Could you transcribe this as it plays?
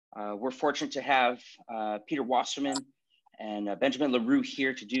We're fortunate to have Peter Wasserman and Benjamin Leroux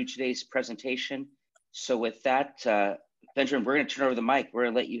here to do today's presentation. So with that, Benjamin, we're going to turn over the mic. We're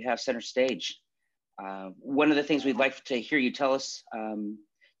going to let you have center stage. One of the things we'd like to hear you tell us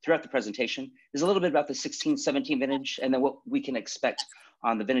throughout the presentation is a little bit about the 16-17 vintage and then what we can expect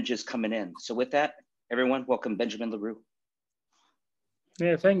on the vintages coming in. So with that, everyone, welcome Benjamin Leroux.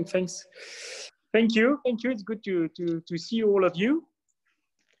 Yeah, thanks. Thank you. It's good to see all of you.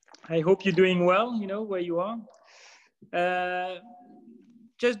 I hope you're doing well, you know, where you are.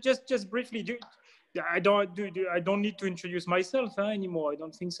 Just briefly, I don't need to introduce myself anymore. I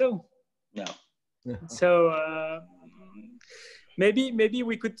don't think so. No. So maybe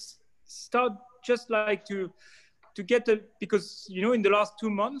we could start just like to get because you know in the last 2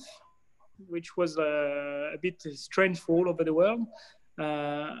 months, which was a bit strange for all over the world.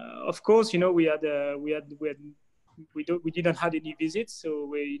 Of course, you know we didn't have any visits, so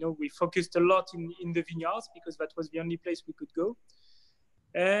we focused a lot in the vineyards because that was the only place we could go.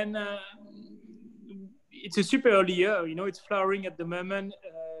 And it's a super early year, you know, it's flowering at the moment,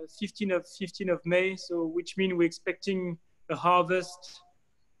 15 of May, so which means we're expecting a harvest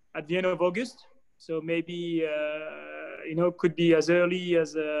at the end of August. So maybe could be as early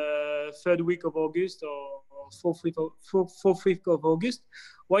as third week of August or fourth week of August.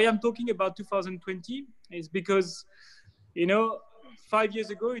 Why I'm talking about 2020 is because, you know, 5 years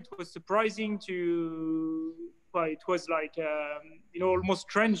ago it was surprising it was like almost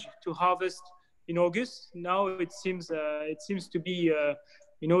strange to harvest in August. Now it seems to be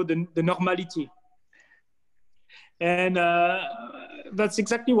the normality. And that's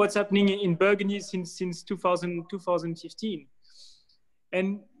exactly what's happening in Burgundy since 2015.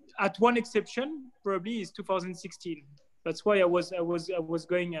 And at one exception, probably is 2016. That's why I'm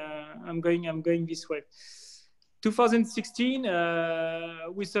going this way. 2016,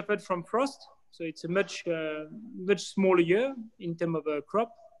 we suffered from frost, so it's a much smaller year in terms of a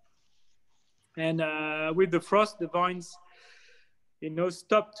crop. And with the frost, the vines,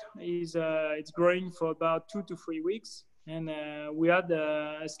 stopped. It's growing for about 2 to 3 weeks, and we had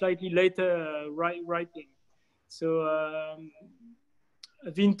a slightly later ripening. So a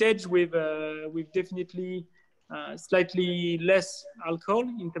vintage with definitely slightly less alcohol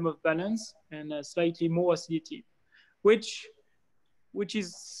in terms of balance and slightly more acidity, which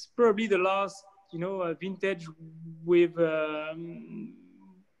is probably the last vintage with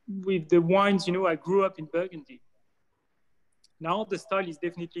the wines I grew up in Burgundy. Now the style is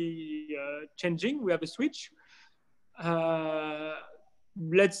definitely changing. We have a switch.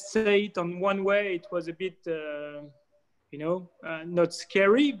 Let's say it on one way, it was a bit, not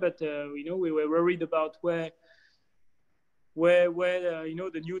scary, but we were worried about where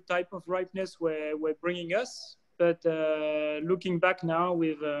the new type of ripeness were bringing us. But looking back now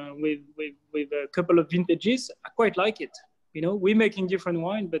with a couple of vintages, I quite like it. We're making different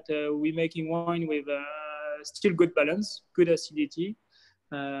wine, but we're making wine with still good balance, good acidity.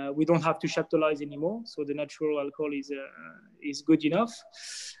 We don't have to chaptalize anymore, so the natural alcohol is good enough.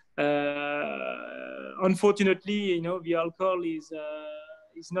 Unfortunately, the alcohol is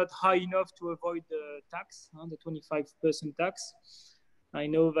not high enough to avoid the tax, the 25% tax. I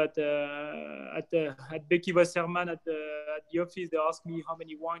know that at Becky Wasserman at the office, they asked me how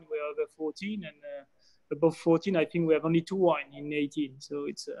many wine were over 14, and above 14, I think we have only 2 wine in 18. So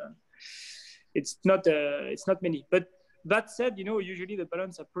it's not many. But that said, usually the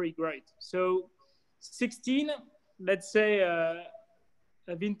balance are pretty great. So 16, let's say a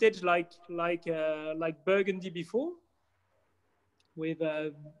vintage like Burgundy before, with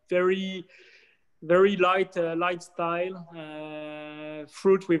a very light style,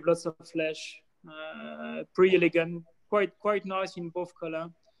 fruit with lots of flesh, pretty elegant, quite nice in both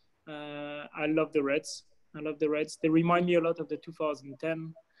color. I love the reds. They remind me a lot of the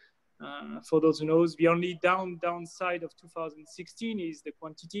 2010. For those who knows, the only downside of 2016 is the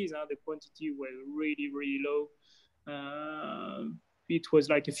quantities. The quantity were really low. It was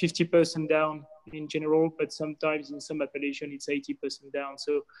like a 50% down in general, but sometimes in some appellation it's 80% down.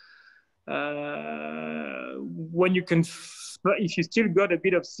 So when you can, if you still got a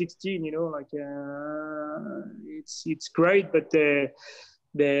bit of 16, it's great, but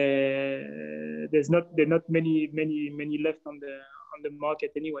there's not many left on the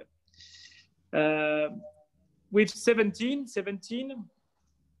market anyway. With 17,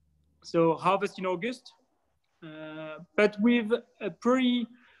 so harvest in August, but with a pretty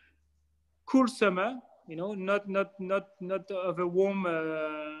cool summer, not of a warm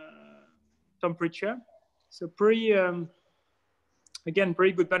temperature. So again,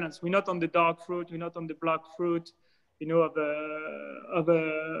 pretty good balance. We're not on the dark fruit, we're not on the black fruit. you know,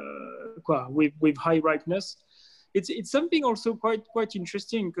 with high ripeness. It's something also quite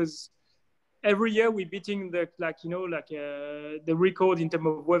interesting, because every year we're beating the the record in terms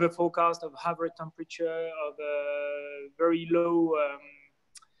of weather forecast, of average temperature, of very low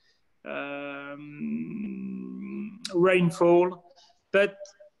rainfall. But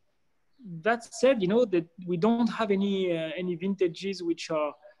that said, you know, that we don't have any vintages which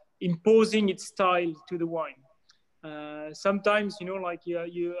are imposing its style to the wine. Sometimes, you know, like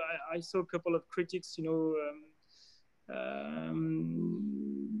I saw a couple of critics, you know,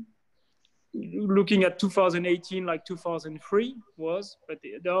 looking at 2018 like 2003 was, but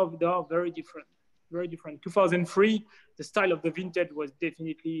they are very different, very different. 2003, the style of the vintage was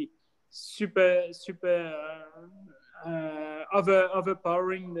definitely super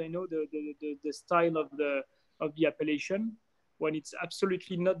overpowering, you know, the style of the appellation, when it's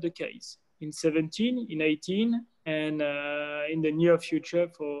absolutely not the case in 17, in 18, and in the near future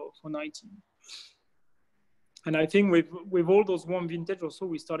for 19. And I think with all those warm vintage also,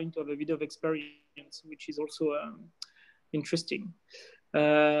 we're starting to have a bit of experience, which is also interesting.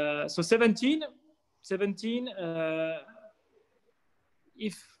 So 17,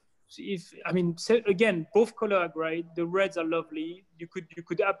 if I mean, again, both color are great. The reds are lovely. You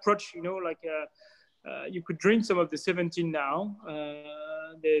could approach, you know, like you could drink some of the 17 now.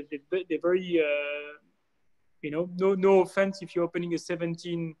 They're very, you know, no offense if you're opening a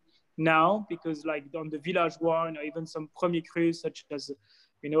 17 now, because like on the village wine or even some premier cru, such as,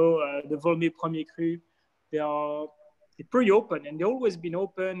 you know, the Volnay premier cru, they're pretty open, and they've always been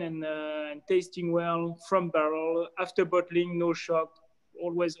open and tasting well from barrel after bottling, no shock,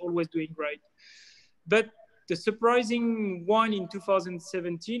 always doing great. But the surprising one in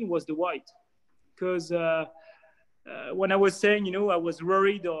 2017 was the white, because when I was saying, you know, I was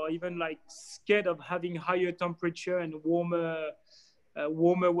worried or even like scared of having higher temperature and warmer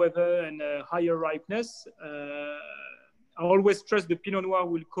weather and higher ripeness. I always trust the Pinot Noir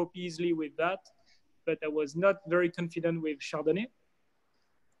will cope easily with that, but I was not very confident with Chardonnay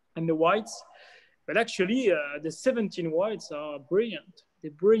and the whites. But actually, the 17 whites are brilliant.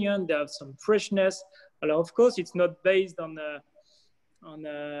 They're brilliant. They have some freshness. Well, of course, it's not based on the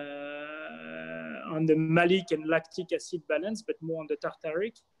malic and lactic acid balance, but more on the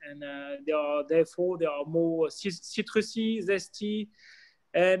tartaric, and therefore they are more citrusy, zesty,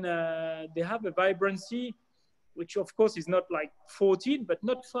 and they have a vibrancy, which of course is not like 14, but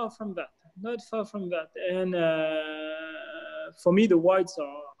not far from that. And for me, the whites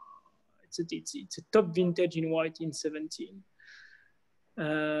are it's a top vintage in white in 17,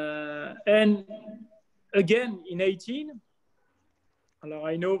 and again in 18.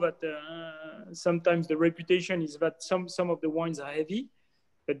 I know that sometimes the reputation is that some of the wines are heavy,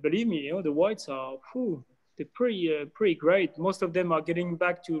 but believe me, you know, the whites are, they're pretty great. Most of them are getting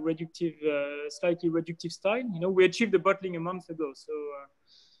back to reductive, slightly reductive style. You know, we achieved the bottling a month ago, so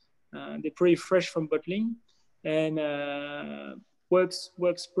they're pretty fresh from bottling, and works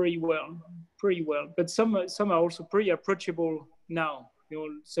pretty well. But some are also pretty approachable now, you know,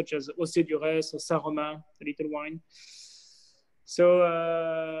 such as Océ Durès or Saint-Romain, the little wine. So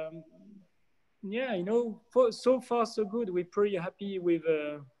yeah, you know, so far so good. We're pretty happy with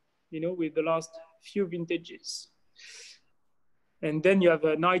you know, with the last few vintages. And then you have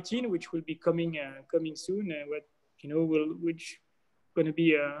 19, which will be coming soon. What, you know, which going to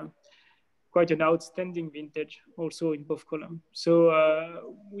be quite an outstanding vintage also in both columns. So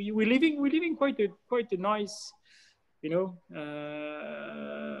we're living quite a nice, you know,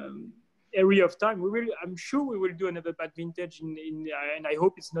 area of time. I'm sure we will do another bad vintage and I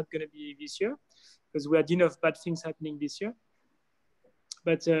hope it's not going to be this year, because we had enough bad things happening this year.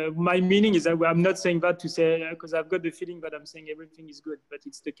 But my meaning is that I'm not saying that to say, because I've got the feeling that I'm saying everything is good, but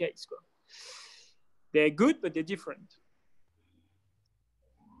it's the case. They're good, but they're different.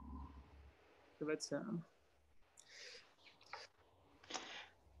 So that's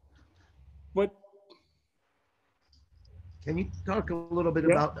what. Can you talk a little bit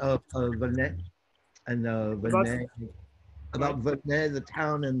about Vernet and Vernet, about Vernet, the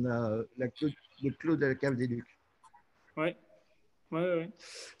town, and le Clos de la Cave des Ducs? Ouais.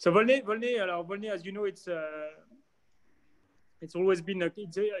 So Volnay, as you know, it's always been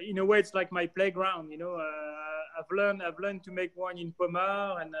in a way it's like my playground. You know, I've learned to make wine in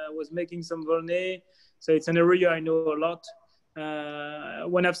Pommard, and I was making some Volnay, so it's an area I know a lot.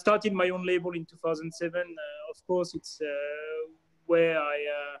 When I've started my own label in 2007, of course, it's where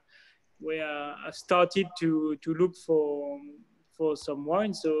I've started to look for some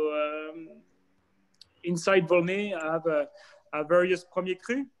wine. So inside Volnay, I have various premier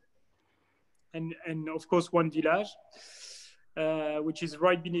cru. and of course one village, which is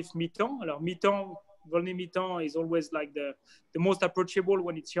right beneath Mitan. Alors Mitan, Volnay Mitan is always like the most approachable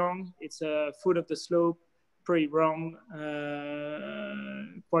when it's young. It's a foot of the slope, pretty round,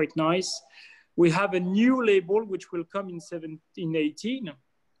 quite nice. We have a new label which will come in 1718.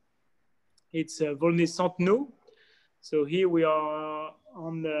 It's Volnay Centenot. So here we are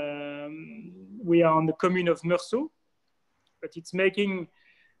on the commune of Meursault, but it's making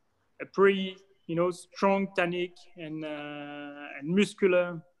a pretty, strong tannic and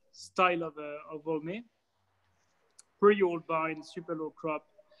muscular style of Volnay. Pretty old vine, super low crop.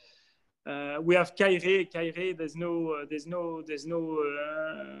 We have Cailleret. Cailleret, there's no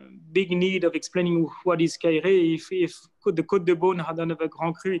big need of explaining what is Cailleret. If the Côte de Beaune had another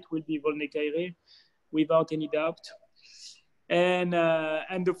Grand Cru, it will be Volnay Cailleret, without any doubt. And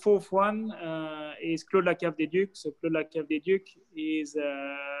the fourth one is Clos de la Cave des Ducs. So Clos de la Cave des Ducs is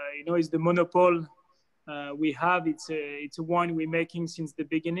is the monopole we have. It's a wine we're making since the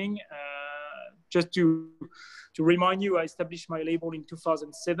beginning. Just to remind you, I established my label in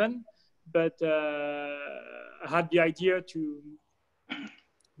 2007, but I had the idea to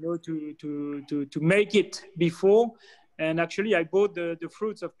make it before, and actually I bought the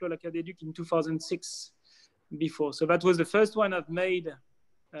fruits of Clos de la Cave des Ducs in 2006 before. So that was the first one I've made,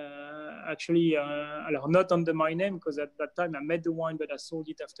 actually, not under my name, because at that time I made the wine, but I sold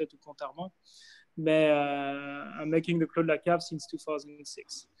it after to Contarmant. But I'm making the Clos de la Cave since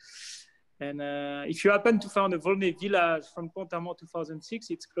 2006. And if you happen to find a Volnay village from Contarmant 2006,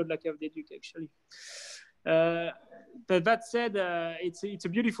 it's Clos de la Cave des Ducs, actually. But that said, it's a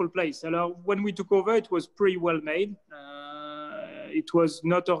beautiful place. When we took over, it was pretty well made. It was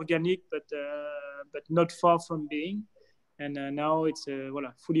not organic, but not far from being. And now it's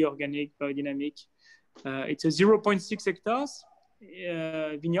fully organic, biodynamic. It's a 0.6 hectares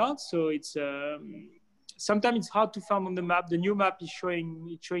vineyard, so it's sometimes it's hard to find on the map. The new map is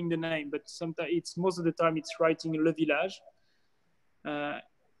showing the name, but sometimes most of the time it's writing Le Village.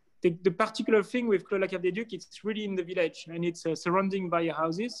 The particular thing with Clos de la Cave des Ducs, it's really in the village, and it's surrounding by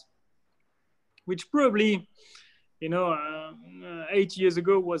houses, which probably 8 years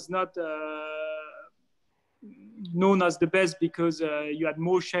ago was not known as the best, because you had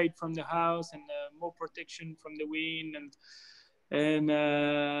more shade from the house and more protection from the wind, and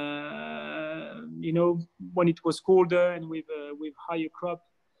when it was colder and with higher crop,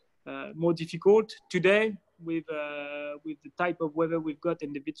 more difficult. Today, with the type of weather we've got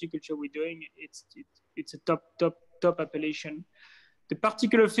and the viticulture we're doing, it's a top appellation. The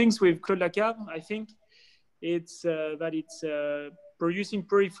particular things with Clos de la Cave, I think, it's that it's producing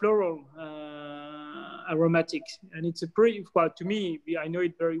pretty floral aromatics, and it's a pretty, well, to me, I know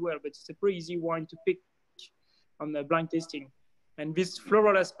it very well, but it's a pretty easy wine to pick on the blind tasting. And this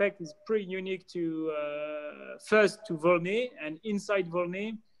floral aspect is pretty unique to first to Volnay, and inside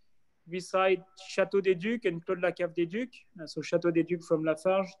Volnay, beside Château des Ducs and Clos de la Cave des Ducs, so Château des Ducs from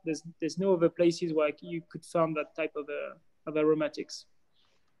Lafarge, there's no other places where you could find that type of aromatics.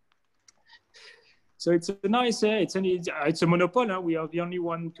 So it's a nice, it's a monopoly. Huh? We are the only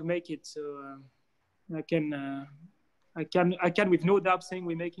one to make it, so I can with no doubt saying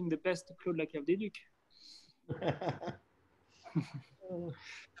we're making the best Clos de la Cave des Ducs.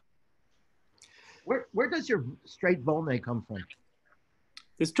 Where does your straight Volnay come from?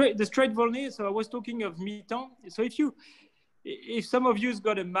 The straight Volnay. So I was talking of Mitan. So if some of you's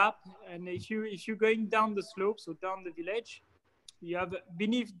got a map, and if you're going down the slope, so down the village, you have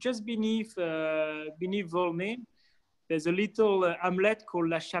just beneath Volnay, there's a little hamlet called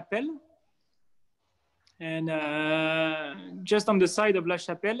La Chapelle, and just on the side of La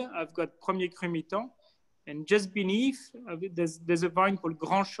Chapelle, I've got Premier Cru Mitan, and just beneath there's a vine called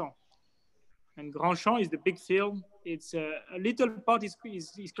Grand Champ. And Grand Champ is the big field. It's a little part is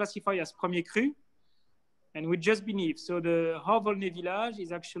classified as Premier Cru, and we're just beneath. So the half Volnay village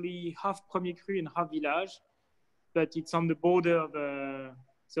is actually half Premier Cru and half village, but it's on the border of.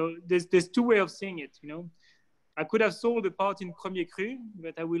 So there's two ways of saying it. I could have sold the part in Premier Cru,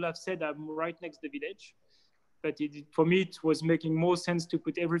 but I will have said I'm right next to the village. But for me, it was making more sense to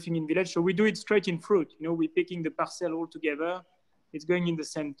put everything in village. So we do it straight in fruit. We're picking the parcel all together. It's going in the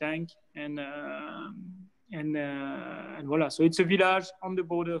same tank, and voila. So it's a village on the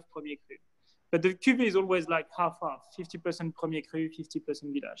border of Premier Cru. But the cuvée is always like half-half, 50% Premier Cru,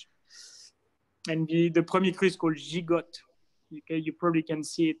 50% village. And the Premier Cru is called Gigotte. Okay, you probably can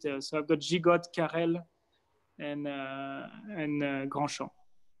see it. So I've got Gigotte, Carrel, and Grand Champ.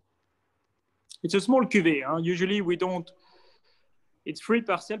 It's a small cuvée. Huh? Usually we don't. It's 3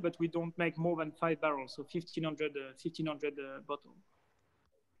 parcels, but we don't make more than 5 barrels, so 1,500 bottles.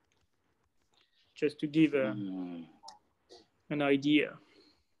 just to give an idea.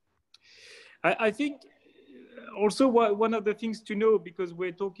 I think also one of the things to know, because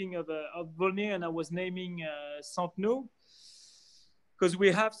we're talking of Volnay, and I was naming Centenot, because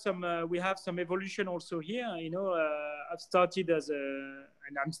we have some evolution also here. You know, I've started as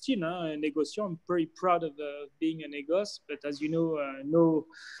and I'm still a négociant. I'm very proud of being a négoce, but as you know,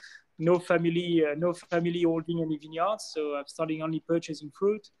 no family holding any vineyards, so I'm starting only purchasing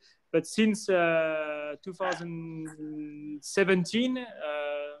fruit. But since 2017,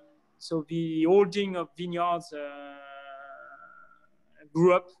 so the holding of vineyards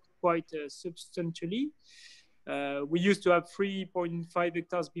grew up quite substantially. We used to have 3.5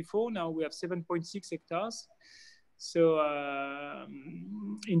 hectares before. Now we have 7.6 hectares. So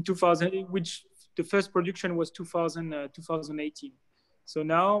in 2000, which the first production was 2018. So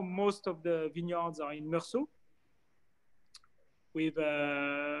now most of the vineyards are in Meursault, with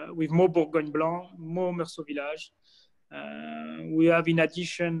more Bourgogne Blanc, more Meursault Village. We have in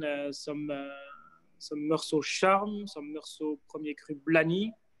addition some Meursault Charme, some Meursault Premier Cru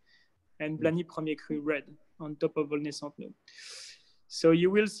Blany, and Blany Premier Cru Red on top of Volnay Centenot. So you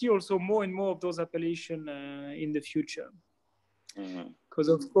will see also more and more of those appellations in the future. Because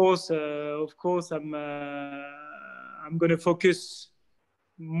of course, I'm going to focus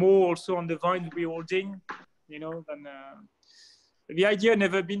more also on the vine reholding, you know, than the idea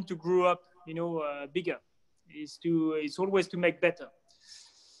never been to grow up, you know, bigger. It's always to make better.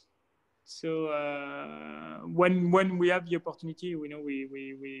 So when we have the opportunity, you know,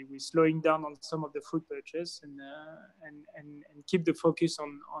 we're slowing down on some of the fruit purchase and keep the focus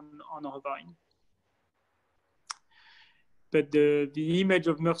on our vine. But the image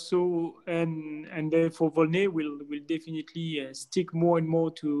of Meursault and therefore Volnay will definitely stick more and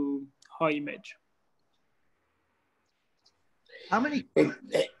more to our image. How many?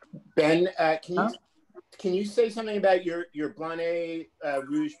 Ben, can you say something about your Blany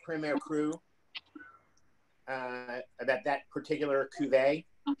Rouge Premier Cru, about that particular cuvée?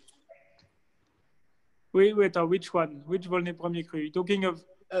 Wait, which one? Which Volnay Premier Cru? You're talking of?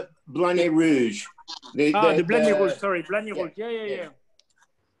 Blany Rouge. The Blany Rouge, sorry, Blany Rouge. Yeah.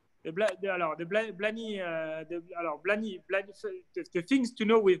 The things to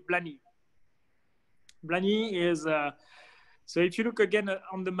know with Blany. Blany is, so if you look again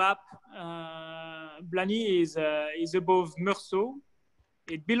on the map, Blany is above Meursault.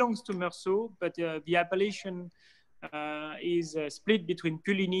 It belongs to Meursault, but the appellation is split between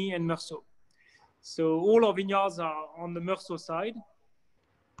Puligny and Meursault. So all our vineyards are on the Meursault side.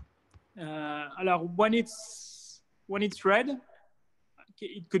 When it's red,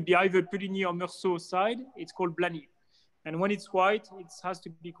 it could be either Puligny or Meursault side. It's called Blany, and when it's white, it has to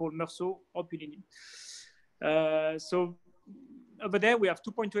be called Meursault or Puligny. So over there we have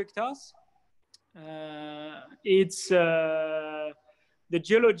 2.2 hectares. It's the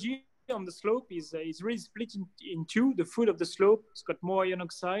geology on the slope is really split in two. The foot of the slope, it's got more iron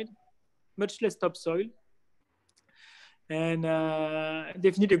oxide, much less topsoil, and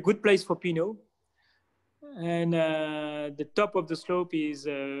definitely a good place for Pinot. And the top of the slope is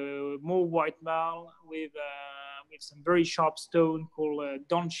more white marl with some very sharp stone called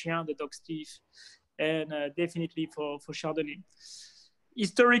dent de chien, the dog's teeth, and definitely for Chardonnay.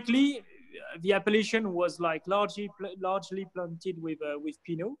 Historically, the appellation was like largely planted with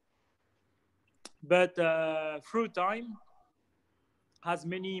Pinot, but through time, as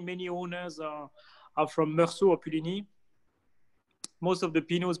many owners are from Meursault or Puligny, most of the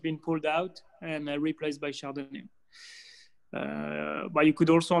Pinot has been pulled out and replaced by Chardonnay. But you could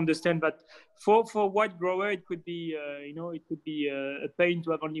also understand that for white grower, it could be a pain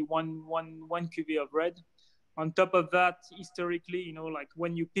to have only one cuvée of red. On top of that, historically, like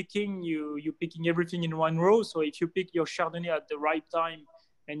when you're picking everything in one row. So if you pick your Chardonnay at the right time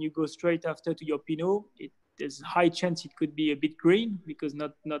and you go straight after to your Pinot, there's a high chance it could be a bit green because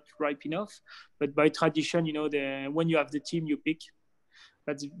not ripe enough. But by tradition, when you have the team, you pick.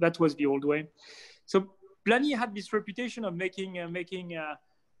 That was the old way. So Blany had this reputation of making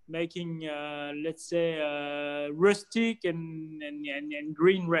let's say rustic and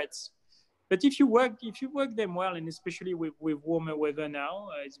green reds. But if you work them well, and especially with warmer weather now,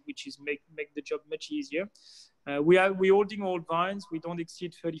 which is make the job much easier, we're holding old vines. We don't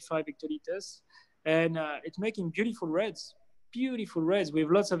exceed 35 hectoliters, and it's making beautiful reds with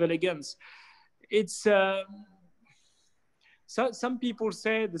lots of elegance. It's so some people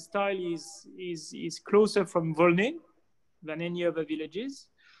say the style is closer from Volnay than any other villages.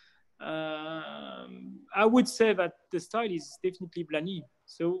 I would say that the style is definitely Blany.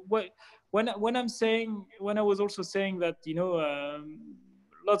 So when I was also saying that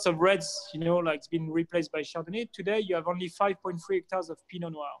lots of reds, like it's been replaced by Chardonnay. Today, you have only 5.3 hectares of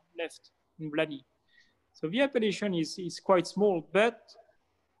Pinot Noir left in Blany. So the appellation is quite small, but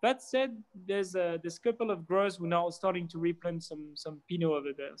that said, there's a couple of growers who are now starting to replant some Pinot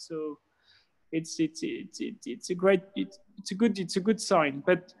over there. So it's a good sign.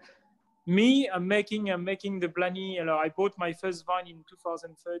 But me, I'm making the Blany. I bought my first vine in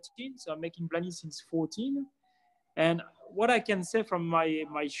 2013, so I'm making Blany since 14. And what I can say from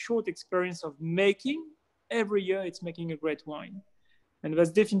my short experience of making, every year it's making a great wine, and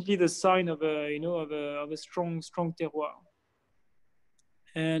that's definitely the sign of a strong terroir.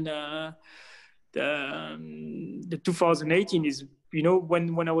 And the 2018 is,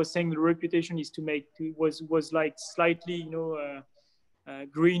 when I was saying the reputation is to make was like slightly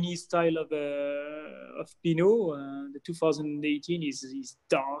greeny style of Pinot. The 2018 is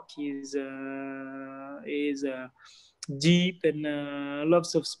dark, is deep, and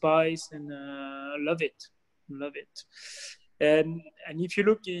lots of spice, and love it. And if you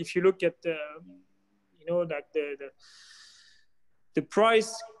look at like the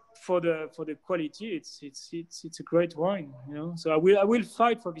price for the quality, it's a great wine. So I will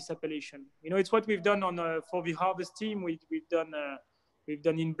fight for this appellation. It's what we've done for the harvest team. We've done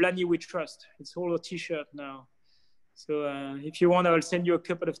in Blany We Trust. It's all a T-shirt now. So if you want, I'll send you a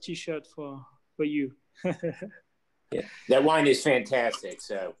couple of T-shirts for you. Yeah, that wine is fantastic.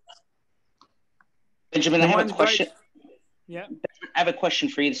 So, Benjamin, I have a question. Yeah, I have a question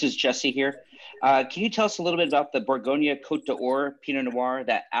for you. This is Jesse here. Can you tell us a little bit about the Bourgogne Côte d'Or Pinot Noir,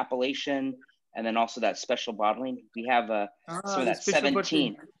 that appellation, and then also that special bottling? We have some of that 17.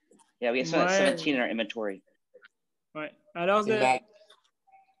 Bottling. Yeah, we have some of that 17 in our inventory. Right. Alors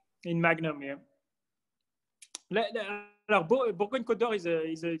in Magnum, yeah. Bourgogne Côte d'Or is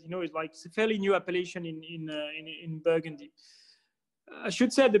like a fairly new appellation in Burgundy. I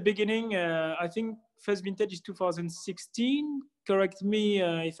should say at the beginning, I think first vintage is 2016. Correct me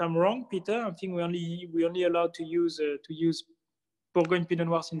if I'm wrong, Peter. I think we only allowed to use Bourgogne Pinot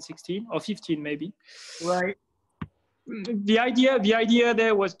Noir since 16 or 15 maybe. Right. The idea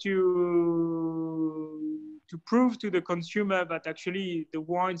there was to prove to the consumer that actually the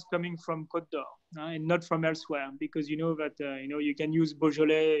wine's coming from Côte d'Or and not from elsewhere, because that you can use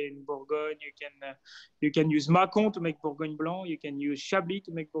Beaujolais in Bourgogne, you can use Mâcon to make Bourgogne Blanc, you can use Chablis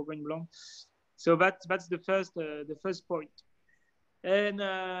to make Bourgogne Blanc. So that's the first point. And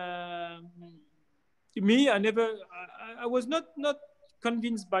me, I was not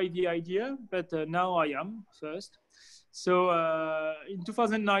convinced by the idea, but now I am first. So in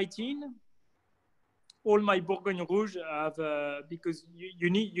 2019. All my Bourgogne Rouge have because you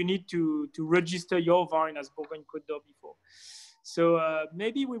need to register your vine as Bourgogne Côte d'Or before. So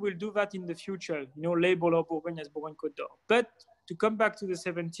maybe we will do that in the future. Label our Bourgogne as Bourgogne Côte d'Or. But to come back to the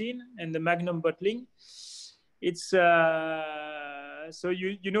 17 and the Magnum bottling, it's so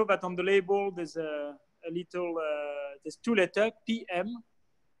you know that on the label there's a little there's 2 letters PM.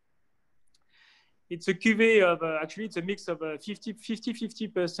 It's a cuvée of, actually it's a mix of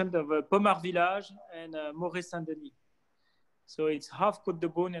 50% of Pommard Village and Moret Saint-Denis. So it's half Côte de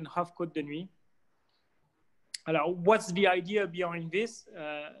Beaune and half Côte de Nuit. Alors, what's the idea behind this?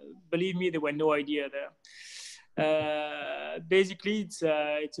 Believe me, there were no idea there. Basically, it's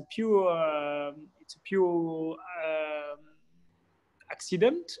a pure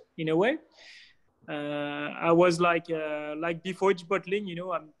accident in a way. I was like before each bottling,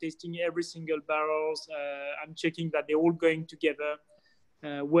 I'm tasting every single barrels. I'm checking that they're all going together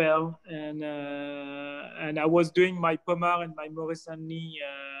well, and I was doing my Pommard and my Moret Saint-Denis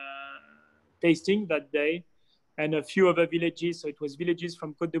tasting that day, and a few other villages. So it was villages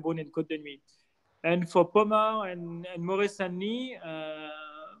from Côte de Beaune and Côte de Nuit. And for Pommard and Moret Saint-Denis,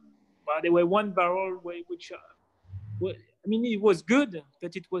 there were one barrel which, I mean, it was good,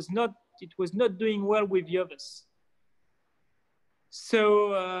 but it was not doing well with the others.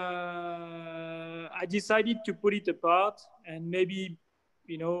 So I decided to put it apart, and maybe,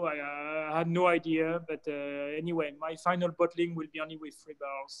 I had no idea, but anyway, my final bottling will be only with 3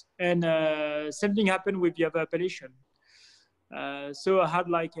 barrels. And same thing happened with the other appellation. So I had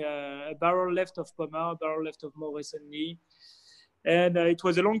like a barrel left of Pommard, a barrel left of Moret Saint-Denis. And it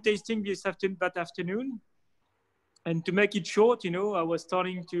was a long tasting that afternoon. And to make it short, I was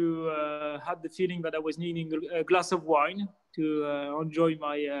starting to have the feeling that I was needing a glass of wine to enjoy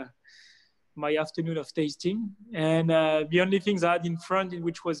my afternoon of tasting. And the only things I had in front,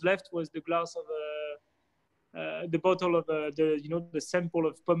 which was left, was the glass of the bottle of the sample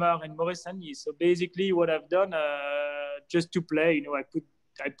of Pommard and Moret Saint-Denis. So basically, what I've done, just to play,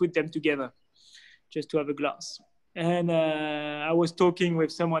 I put them together, just to have a glass. And I was talking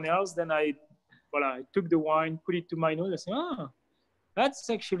with someone else. Then I took the wine, put it to my nose. I said, "Oh, that's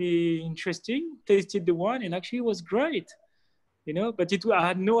actually interesting." Tasted the wine, and actually it was great, you know. But I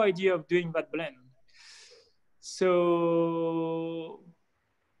had no idea of doing that blend. So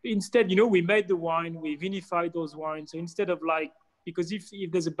instead, you know, we made the wine, we vinified those wines. So instead of like, because if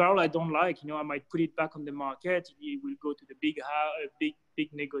there's a barrel I don't like, you know, I might put it back on the market. It will go to the big house,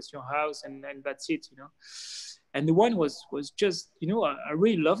 big negociant house, and that's it, you know. And the wine was just, you know, I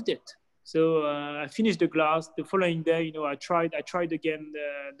really loved it. So I finished the glass. The following day, you know, I tried again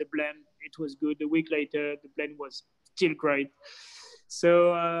the blend. It was good. A week later, the blend was still great.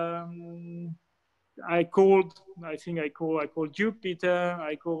 So I called you, Peter.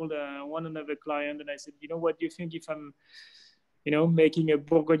 I called one another client, and I said, you know, what do you think if I'm, you know, making a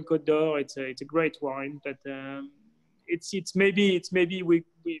Bourgogne Côte d'Or? It's a great wine, but it's maybe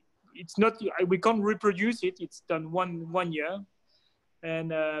it's not, we can't reproduce it. It's done one year,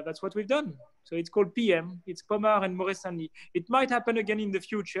 and that's what we've done. So it's called PM. It's Pommard and Moret-Saint-Denis. It might happen again in the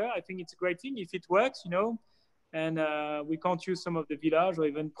future. I think it's a great thing if it works, you know. And we can't use some of the village or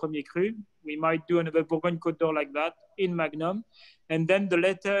even Premier Cru. We might do another Bourgogne Côte d'Or like that in Magnum. And then the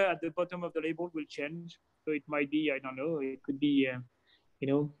letter at the bottom of the label will change. So it might be, I don't know, it could be, you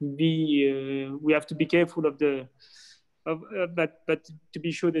know, we have to be careful of but to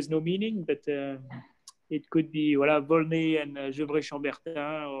be sure there's no meaning, but it could be, voilà, Volnay and Gevrey-Chambertin,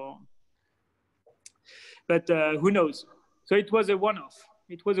 or, but who knows? So it was a one-off.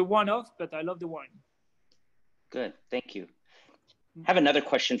 It was a one-off, but I love the wine. Good, thank you. I have another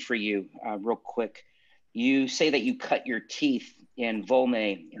question for you, real quick. You say that you cut your teeth in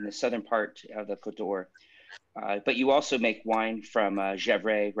Volnay, in the southern part of the Côte d'Or, but you also make wine from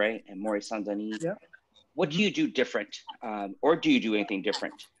Gevrey, right, and Moret-Saint-Denis. Yeah. What do you do different, or do you do anything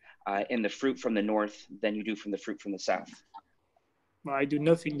different in the fruit from the north than you do from the fruit from the south? Well, I do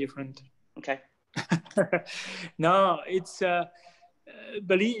nothing different. Okay. No, it's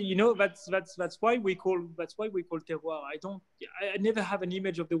believe, you know, that's why we call terroir. I never have an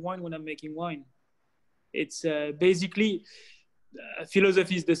image of the wine when I'm making wine. It's basically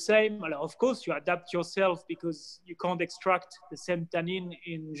philosophy is the same. Of course, you adapt yourself because you can't extract the same tannin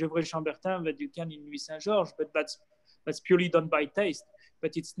in Gevrey-Chambertin that you can in Nuit Saint-Georges, but that's purely done by taste.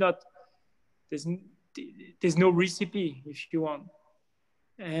 But it's not, there's no recipe if you want.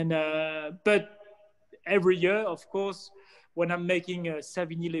 And but every year, of course, when I'm making a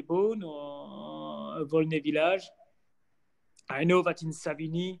Savigny-les-Beaunes or a Volnay Village, I know that in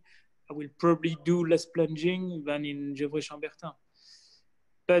Savigny, I will probably do less plunging than in Gevrey-Chambertin.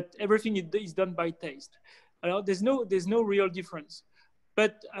 But everything is done by taste. There's no real difference.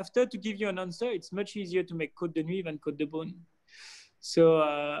 But after, to give you an answer, it's much easier to make Côte de Nuit than Côte de Beaune. So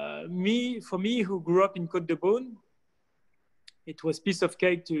for me, who grew up in Côte de Beaune, it was piece of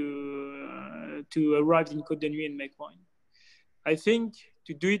cake to arrive in Côte de Nuit and make wine. I think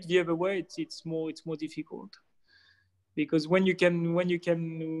to do it the other way, it's more difficult, because when you can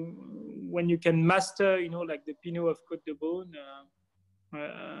master, you know, like the Pinot of Côte de Beaune,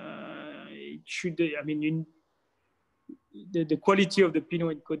 it should. I mean, the quality of the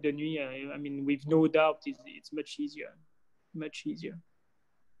Pinot in Côte de Nuit, I mean, with no doubt, it's much easier.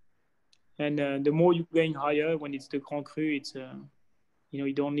 And the more you're going higher, when it's the Grand Cru, it's you know,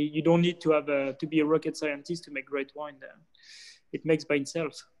 you don't need to have to be a rocket scientist to make great wine there. It makes by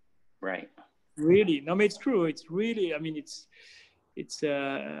itself. Right. Really, no, it's true. It's really, I mean, it's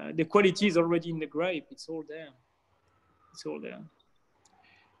the quality is already in the grape. It's all there.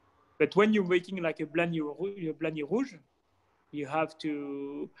 But when you're making like a Blagny Rouge, you have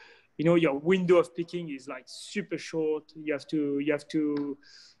to, you know, your window of picking is like super short. You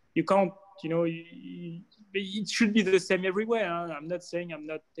can't, you know, it should be the same everywhere. Huh? I'm not saying I'm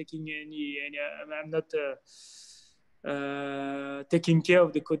not taking I'm not taking care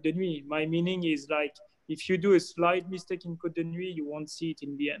of the Côte de Nuit. My meaning is like, if you do a slight mistake in Côte de Nuit, you won't see it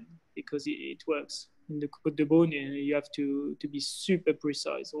in the end, because it works. In the Côte de Beaune, you have to be super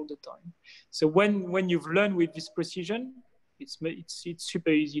precise all the time. So when you've learned with this precision, it's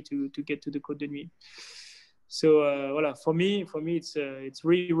super easy to get to the Côte de Nuit. So voilà, for me, it's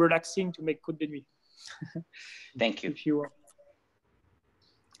really relaxing to make Côte de Nuit. Thank you. If you want.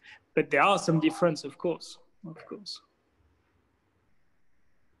 But there are some difference, of course.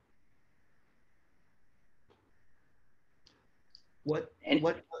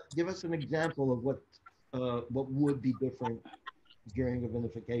 Give us an example of what would be different during a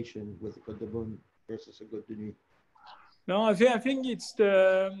vinification with a Côte de Beaune versus a Côte de Nuit? No, I think it's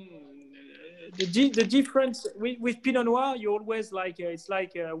the difference with Pinot Noir, you always like it's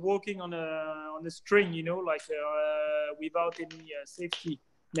like walking on a string, you know, like without any safety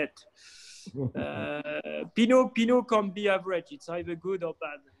net. Pinot can be average. It's either good or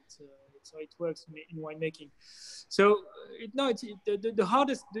bad. It's how it works in winemaking. So the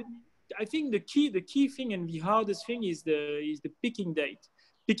hardest. I think the key thing and the hardest thing is the picking date.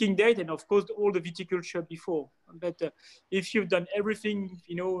 Picking date, and of course all the viticulture before. But if you've done everything,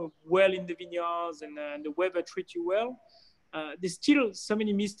 you know, well in the vineyards and the weather treats you well, there's still so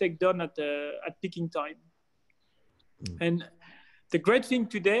many mistakes done at picking time. And the great thing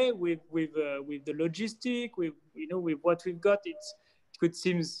today with the logistic, with what we've got, it could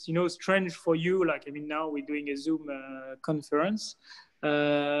seem strange for you. Like, I mean, now we're doing a Zoom conference.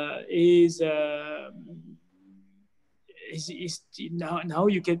 Now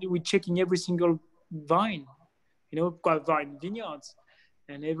we're checking every single vine, vineyards,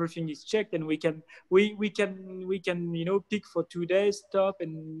 and everything is checked, and we can pick for 2 days, stop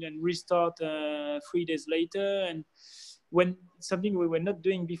and restart 3 days later, and when something we were not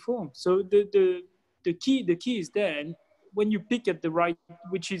doing before. So the key is there, and when you pick at the right,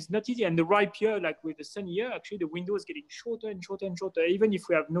 which is not easy, and the ripe year, like with the sunny year, actually the window is getting shorter and shorter and shorter. Even if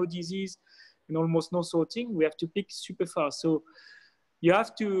we have no disease and almost no sorting, we have to pick super fast. So you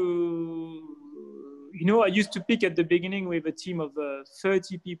have to, I used to pick at the beginning with a team of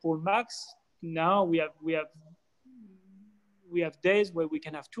 30 people max. Now we have days where we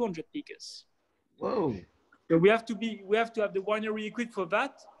can have 200 pickers. Whoa! So we have to have the winery equipped for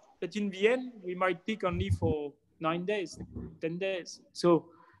that. But in the end, we might pick only for 9 days, 10 days. So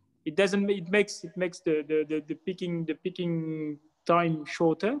it makes the picking time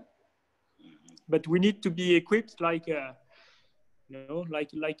shorter. But we need to be equipped like a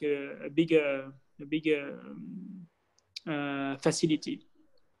bigger facility.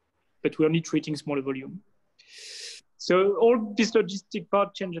 But we're only treating smaller volume. So all this logistic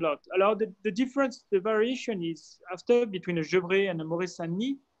part change a lot. The difference, the variation is after between a Gevrey and a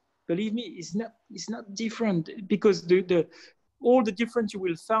Moret-Saint-Denis. Believe me, it's not different, because all the difference you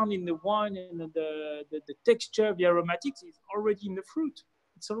will find in the wine and the texture, the aromatics is already in the fruit.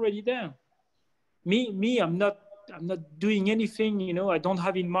 It's already there. Me, I'm not doing anything. I don't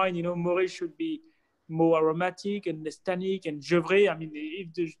have in mind. Moret should be more aromatic and less tannic, and Gevrey. I mean,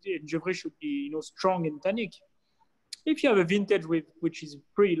 Gevrey should be strong and tannic. If you have a vintage which is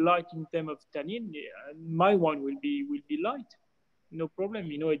pretty light in terms of tannin, my wine will be light. No problem.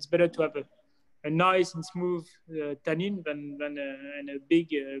 It's better to have a nice and smooth tannin than a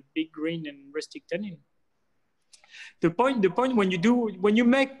big grain and rustic tannin. The point when you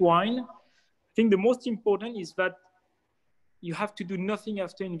make wine, I think the most important is that you have to do nothing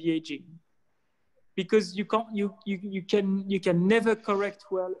after in the aging, because you can never correct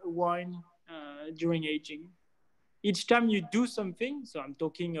well a wine during aging. Each time you do something, so I'm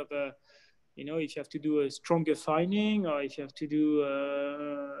talking of if you have to do a stronger fining, or if you have to do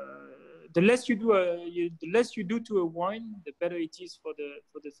the less you do to a wine, the better it is for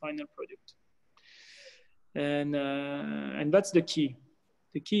the final product. And that's the key.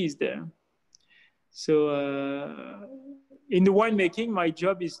 The key is there. So in the winemaking, my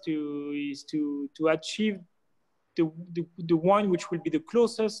job is to achieve the wine which will be the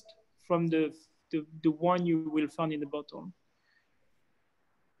closest from the wine you will find in the bottle.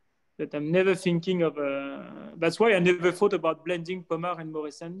 But I'm never thinking of that's why I never thought about blending Pommard and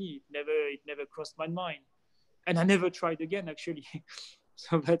Moret-Saint-Denis. It never crossed my mind, and I never tried again, actually.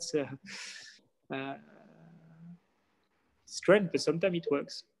 So that's strange, but sometimes it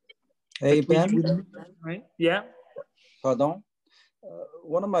works. Hey, Ben? Right? Yeah? Pardon?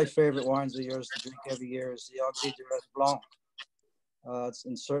 One of my favorite wines of yours to drink every year is the Auxey-Durez Blanc. It's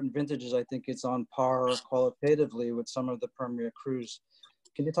in certain vintages, I think it's on par qualitatively with some of the Premier Crus.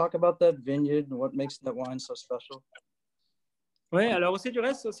 Can you talk about that vineyard and what makes that wine so special? Ouais, alors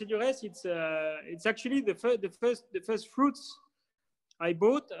Auxey-Durez, it's actually the first fruits I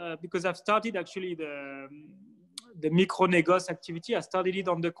bought because I've started actually the micro-négoce activity. I started it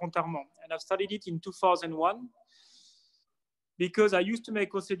on the Contarmant, and I've started it in 2001 because I used to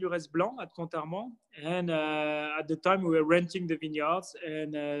make Auxey-Durez Blanc at Contarmant, and at the time we were renting the vineyards,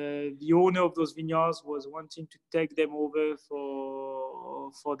 and the owner of those vineyards was wanting to take them over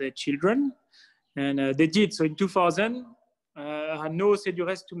for their children, and they did. So in 2000, I had no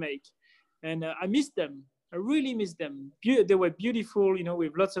Auxey-Durez to make, and I missed them. I really missed them. They were beautiful,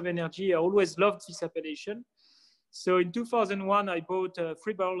 with lots of energy. I always loved this appellation. So in 2001, I bought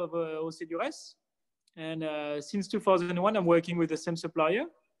 3 barrels of Auxey-Durez. And since 2001, I'm working with the same supplier,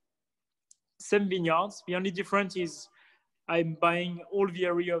 same vineyards. The only difference is I'm buying all the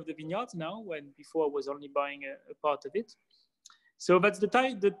area of the vineyards now, when before I was only buying a part of it. So that's the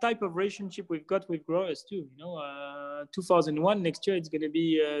type of relationship we've got with growers too. 2001 next year, it's going to be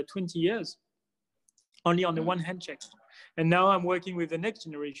 20 years, only on the one hand check. And now I'm working with the next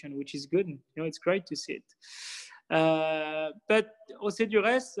generation, which is good. It's great to see it. But José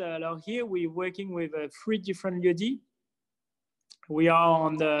Durez, here we're working with 3 different lieux-dits. We are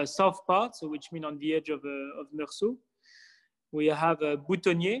on the south part, so which means on the edge of Meursault. We have a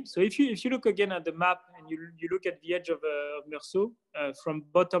Boutonnier. So if you look again at the map and you look at the edge of Meursault, from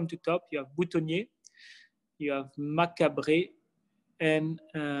bottom to top, you have Boutonnier, you have Macabre, and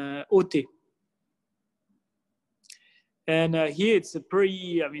Oté. And here it's a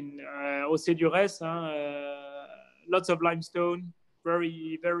pretty, José Durez, lots of limestone,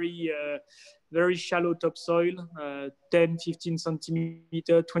 very, very, very shallow topsoil, 10, 15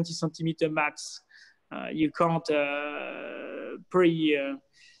 centimeter, 20 centimeter max. You can't,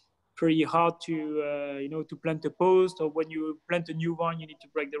 pretty hard to, to plant a post, or when you plant a new one, you need to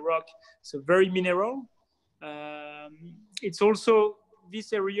break the rock. So very mineral. It's also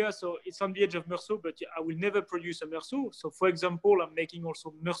this area, so it's on the edge of Meursault, but I will never produce a Meursault. So for example, I'm making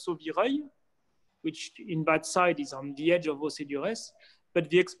also Meursault-Vireuil, which in that side is on the edge of José Durez, but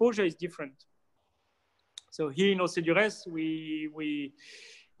the exposure is different. So here in José Durez,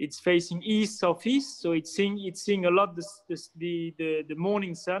 it's facing east, southeast, so it's seeing a lot the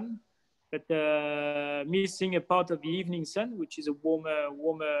morning sun, but missing a part of the evening sun, which is a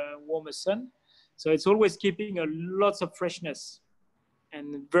warmer sun. So it's always keeping lots of freshness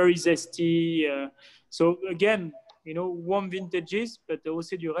and very zesty. So again, warm vintages, but the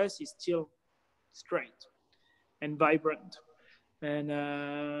José Durez is still straight and vibrant. And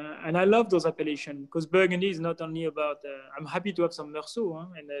I love those appellations, because Burgundy is not only about, I'm happy to have some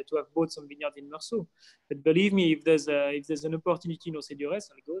Meursault and to have bought some vineyard in Meursault. But believe me, if there's an opportunity in José Durez,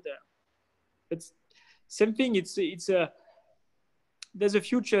 I'll go there. But same thing, there's a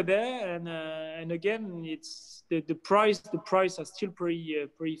future there, and again, it's the price are still pretty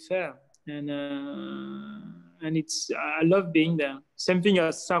fair, and it's, I love being there. Same thing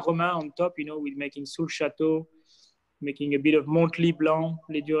as Saint-Romain on top, with making Soul Chateau, making a bit of Montly Blanc,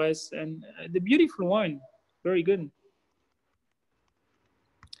 Les Durez, and the beautiful wine, very good.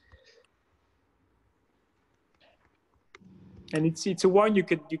 And it's a wine you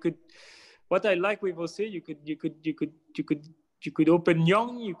could. What I like with José, you could open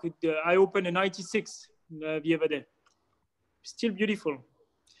young. You could. I opened a 96 the other day. Still beautiful.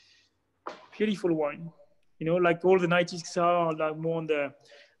 Beautiful wine. Like all the 96 are like more on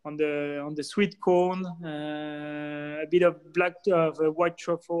the sweet corn, a bit of white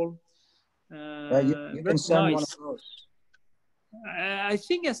truffle. You can send nice. one of those. I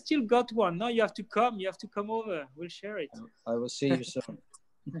think I still got one. No, you have to come. You have to come over. We'll share it. I will see you soon.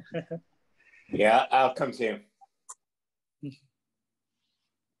 Yeah, I'll come too.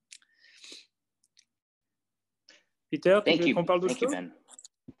 Peter, thank you. qu'on parle d'autre Thank you, chose? Ben.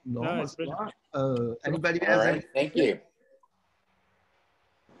 No, anybody All else? right, thank you.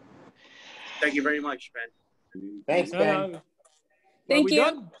 Thank you very much, Ben. Thanks, Ben. Thank you.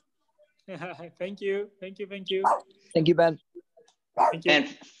 Done? Thank you. Thank you, Ben. Thank you, Ben. Thank you. And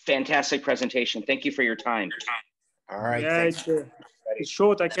fantastic presentation. Thank you for your time. All right, Yeah, thanks. it's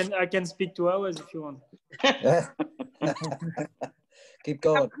short. I can speak 2 hours if you want. Keep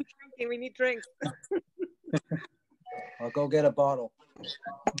going. We need drinks. I'll go get a bottle.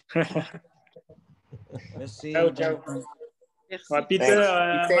 Merci. Ciao, ciao. Well, Peter,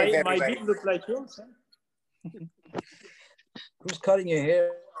 Thanks. my beard look like yours. Who's cutting your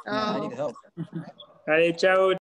hair? I need help. Allez, ciao.